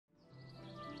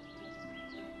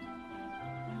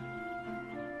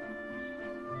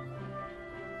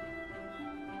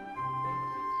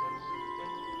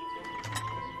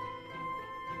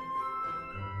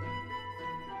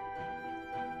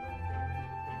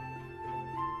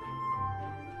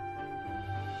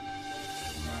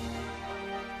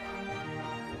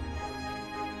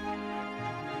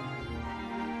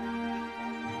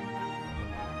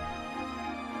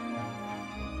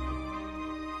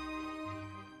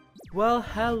Well,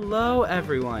 hello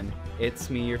everyone. It's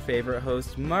me, your favorite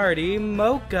host, Marty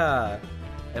Mocha.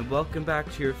 And welcome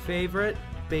back to your favorite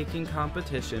baking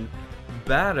competition,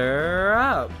 Batter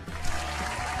Up.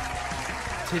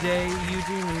 Today,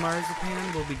 Eugene and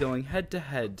Marzipan will be going head to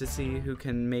head to see who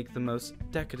can make the most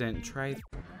decadent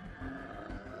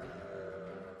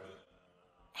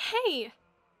Hey,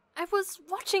 I was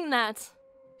watching that.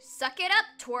 Suck it up,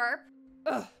 twerp.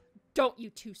 Ugh, don't you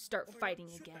two start fighting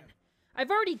again. I've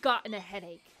already gotten a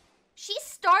headache. She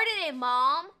started it,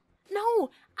 Mom. No,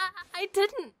 I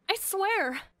didn't. I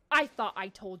swear. I thought I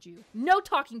told you. No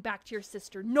talking back to your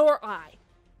sister, nor I.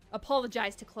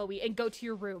 Apologize to Chloe and go to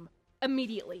your room.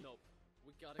 Immediately.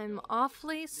 I'm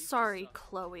awfully sorry,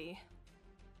 Chloe.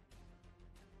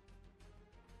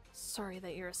 Sorry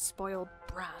that you're a spoiled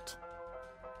brat.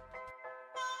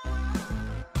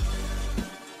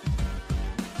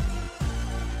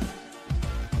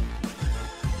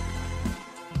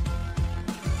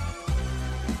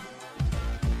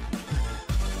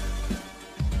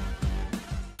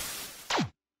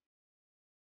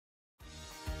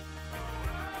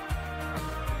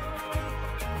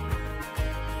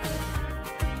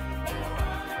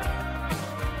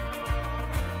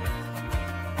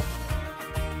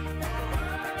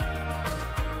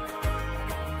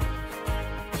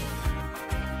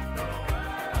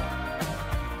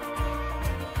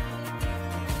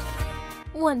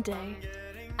 One day.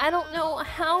 I don't know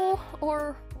how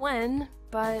or when,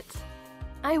 but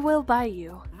I will buy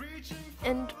you.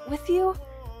 And with you,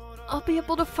 I'll be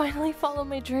able to finally follow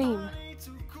my dream.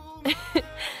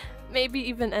 Maybe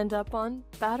even end up on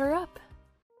Batter Up.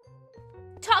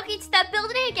 Talking to that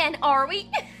building again, are we?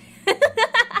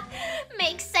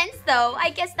 Makes sense though. I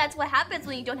guess that's what happens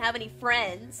when you don't have any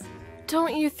friends.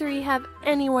 Don't you three have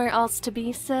anywhere else to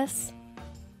be, sis?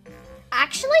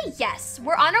 Actually, yes.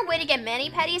 We're on our way to get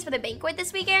mani-pedis for the banquet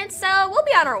this weekend, so we'll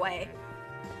be on our way.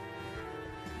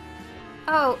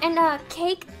 Oh, and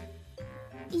Kayk?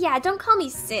 Yeah, don't call me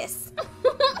sis.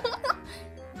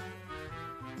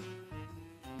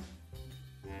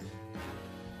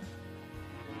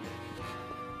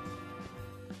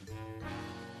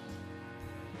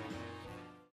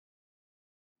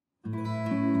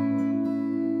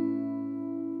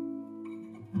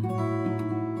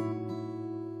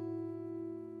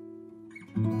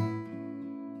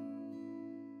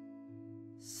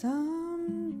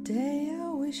 Someday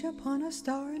I'll wish upon a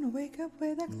star and wake up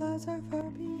where the clouds are far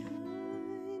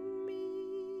behind me,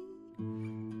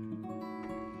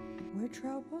 where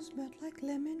troubles melt like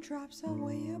lemon drops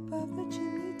away above the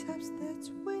chimney tops. That's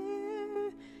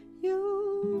where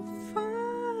you'll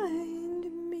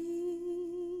find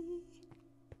me.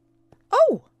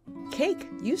 Oh, Kayk,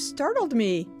 you startled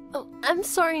me. Oh, I'm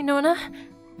sorry, Nonna.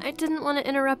 I didn't want to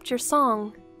interrupt your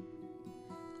song.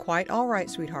 Quite all right,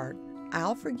 sweetheart.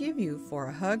 I'll forgive you for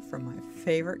a hug from my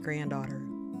favorite granddaughter.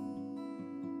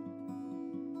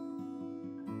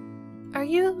 Are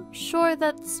you sure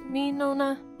that's me,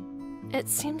 Nonna? It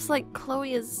seems like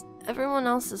Chloe is everyone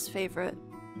else's favorite.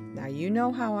 Now you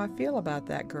know how I feel about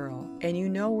that girl, and you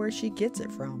know where she gets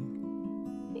it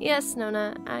from. Yes,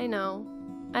 Nonna, I know.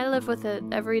 I live with it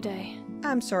every day.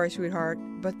 I'm sorry, sweetheart,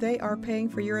 but they are paying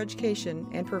for your education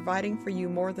and providing for you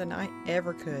more than I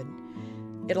ever could.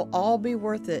 It'll all be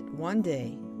worth it one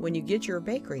day when you get your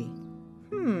bakery.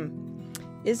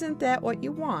 Isn't that what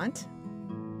you want?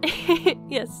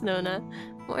 Yes, Nonna.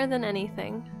 More than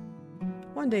anything.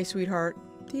 One day, sweetheart,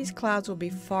 these clouds will be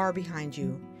far behind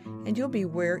you, and you'll be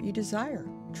where you desire.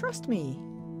 Trust me.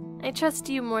 I trust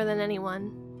you more than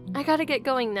anyone. I gotta get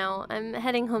going now. I'm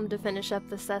heading home to finish up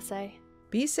this essay.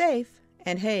 Be safe.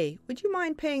 And hey, would you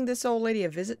mind paying this old lady a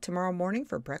visit tomorrow morning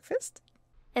for breakfast?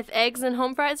 If eggs and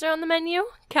home fries are on the menu,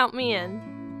 count me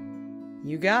in.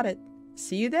 You got it.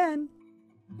 See you then.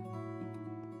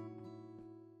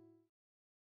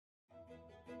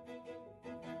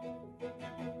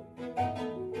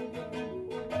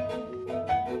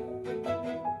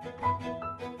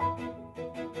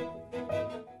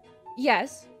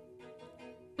 Yes.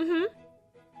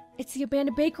 It's the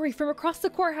abandoned bakery from across the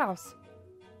courthouse.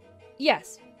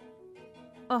 Yes.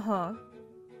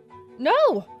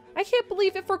 No! I can't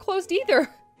believe it foreclosed either.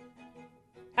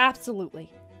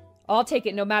 Absolutely. I'll take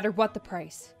it no matter what the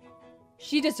price.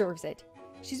 She deserves it.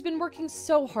 She's been working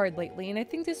so hard lately, and I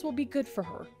think this will be good for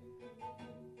her.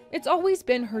 It's always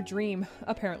been her dream,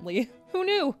 apparently. Who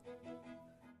knew?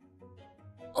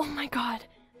 Oh my god.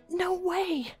 No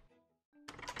way!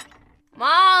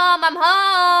 Mom, I'm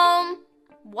home!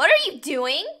 What are you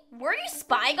doing? Were you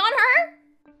spying on her?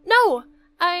 No!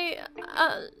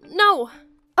 No!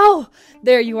 Oh,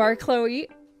 there you are, Chloe.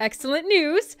 Excellent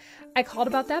news! I called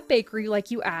about that bakery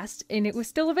like you asked, and it was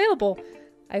still available.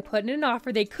 I put in an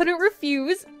offer they couldn't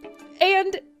refuse,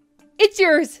 and it's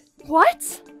yours! What?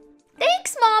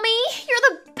 Thanks, Mommy! You're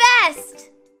the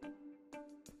best!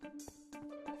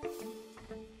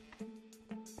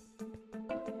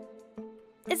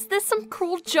 Is this some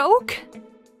cruel joke?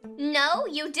 No,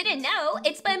 you didn't know.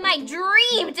 It's been my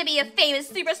dream to be a famous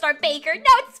superstar baker.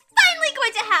 Now it's finally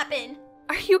going to happen!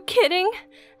 Are you kidding?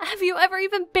 Have you ever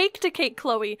even baked a cake,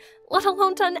 Chloe? Let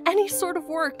alone done any sort of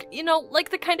work, you know,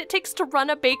 like the kind it takes to run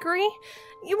a bakery?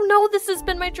 You know this has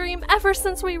been my dream ever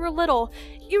since we were little.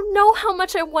 You know how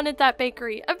much I wanted that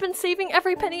bakery. I've been saving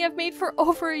every penny I've made for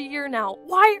over a year now.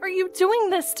 Why are you doing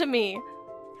this to me?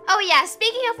 Oh yeah,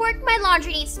 speaking of work, my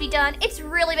laundry needs to be done. It's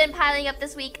really been piling up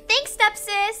this week. Thanks,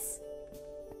 stepsis!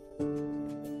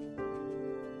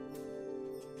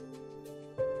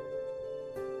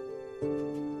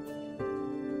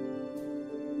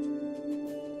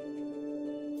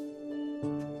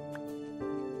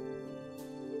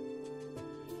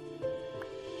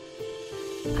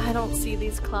 I don't see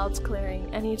these clouds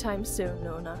clearing anytime soon,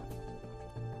 Nonna.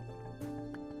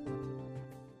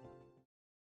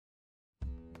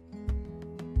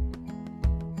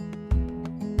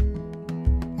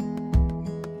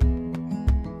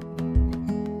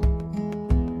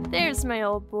 There's my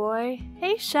old boy.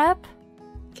 Hey, Shep.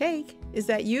 Kayk, is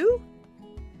that you?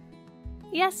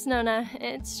 Yes, Nonna,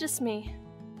 it's just me.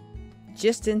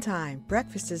 Just in time.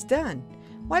 Breakfast is done.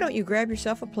 Why don't you grab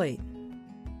yourself a plate?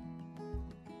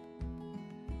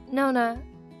 Nonna,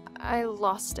 I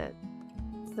lost it.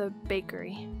 The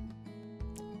bakery.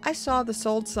 I saw the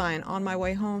sold sign on my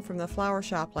way home from the flower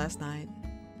shop last night.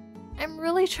 I'm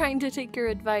really trying to take your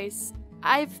advice.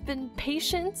 I've been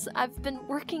patient, I've been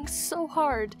working so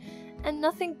hard, and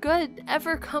nothing good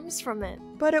ever comes from it.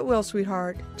 But it will,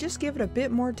 sweetheart. Just give it a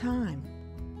bit more time.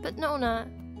 But Nonna,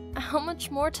 how much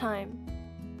more time?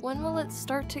 When will it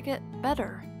start to get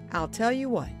better? I'll tell you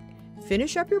what.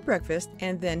 Finish up your breakfast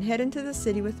and then head into the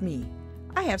city with me.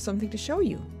 I have something to show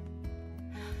you.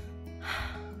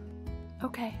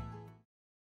 Okay.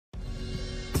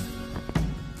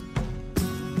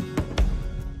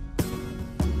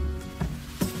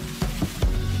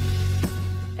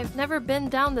 I've never been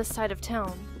down this side of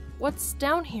town. What's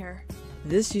down here?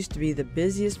 This used to be the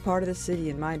busiest part of the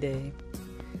city in my day.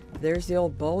 There's the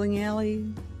old bowling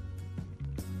alley,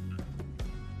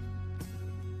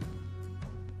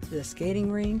 the skating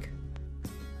rink.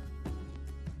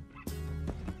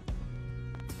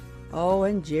 Oh,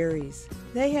 and Jerry's.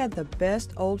 They had the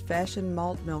best old-fashioned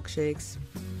malt milkshakes.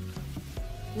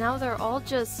 Now they're all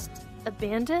just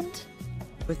abandoned?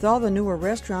 With all the newer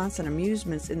restaurants and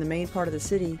amusements in the main part of the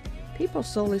city, people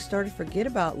slowly started to forget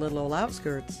about little old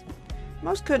outskirts.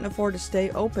 Most couldn't afford to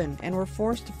stay open and were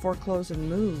forced to foreclose and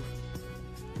move.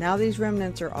 Now these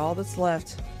remnants are all that's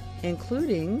left,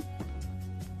 including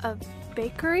A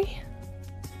bakery?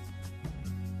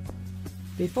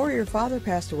 Before your father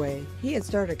passed away, he had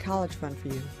started a college fund for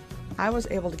you. I was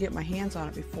able to get my hands on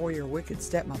it before your wicked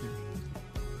stepmother.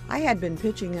 I had been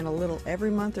pitching in a little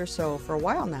every month or so for a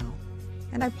while now,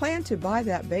 and I planned to buy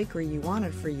that bakery you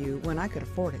wanted for you when I could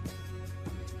afford it.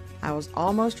 I was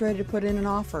almost ready to put in an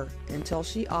offer until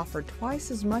she offered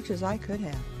twice as much as I could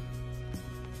have.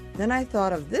 Then I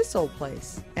thought of this old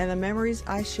place and the memories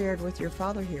I shared with your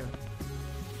father here.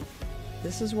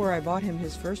 This is where I bought him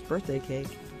his first birthday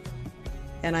cake.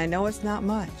 And I know it's not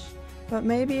much, but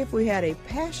maybe if we had a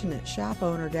passionate shop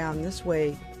owner down this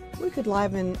way, we could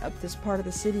liven up this part of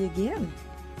the city again.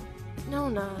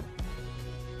 Nonna.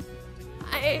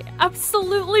 I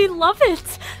absolutely love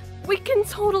it! We can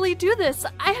totally do this.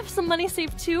 I have some money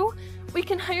saved too. We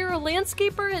can hire a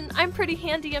landscaper and I'm pretty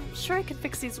handy. I'm sure I could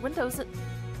fix these windows and...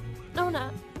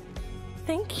 Nonna,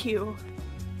 thank you.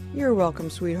 You're welcome,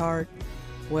 sweetheart.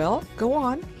 Well, go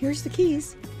on. Here's the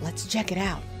keys. Let's check it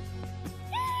out.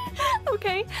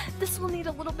 Okay, this will need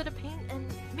a little bit of paint and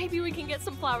maybe we can get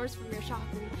some flowers from your shop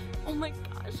and... Oh my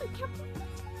gosh, I can't believe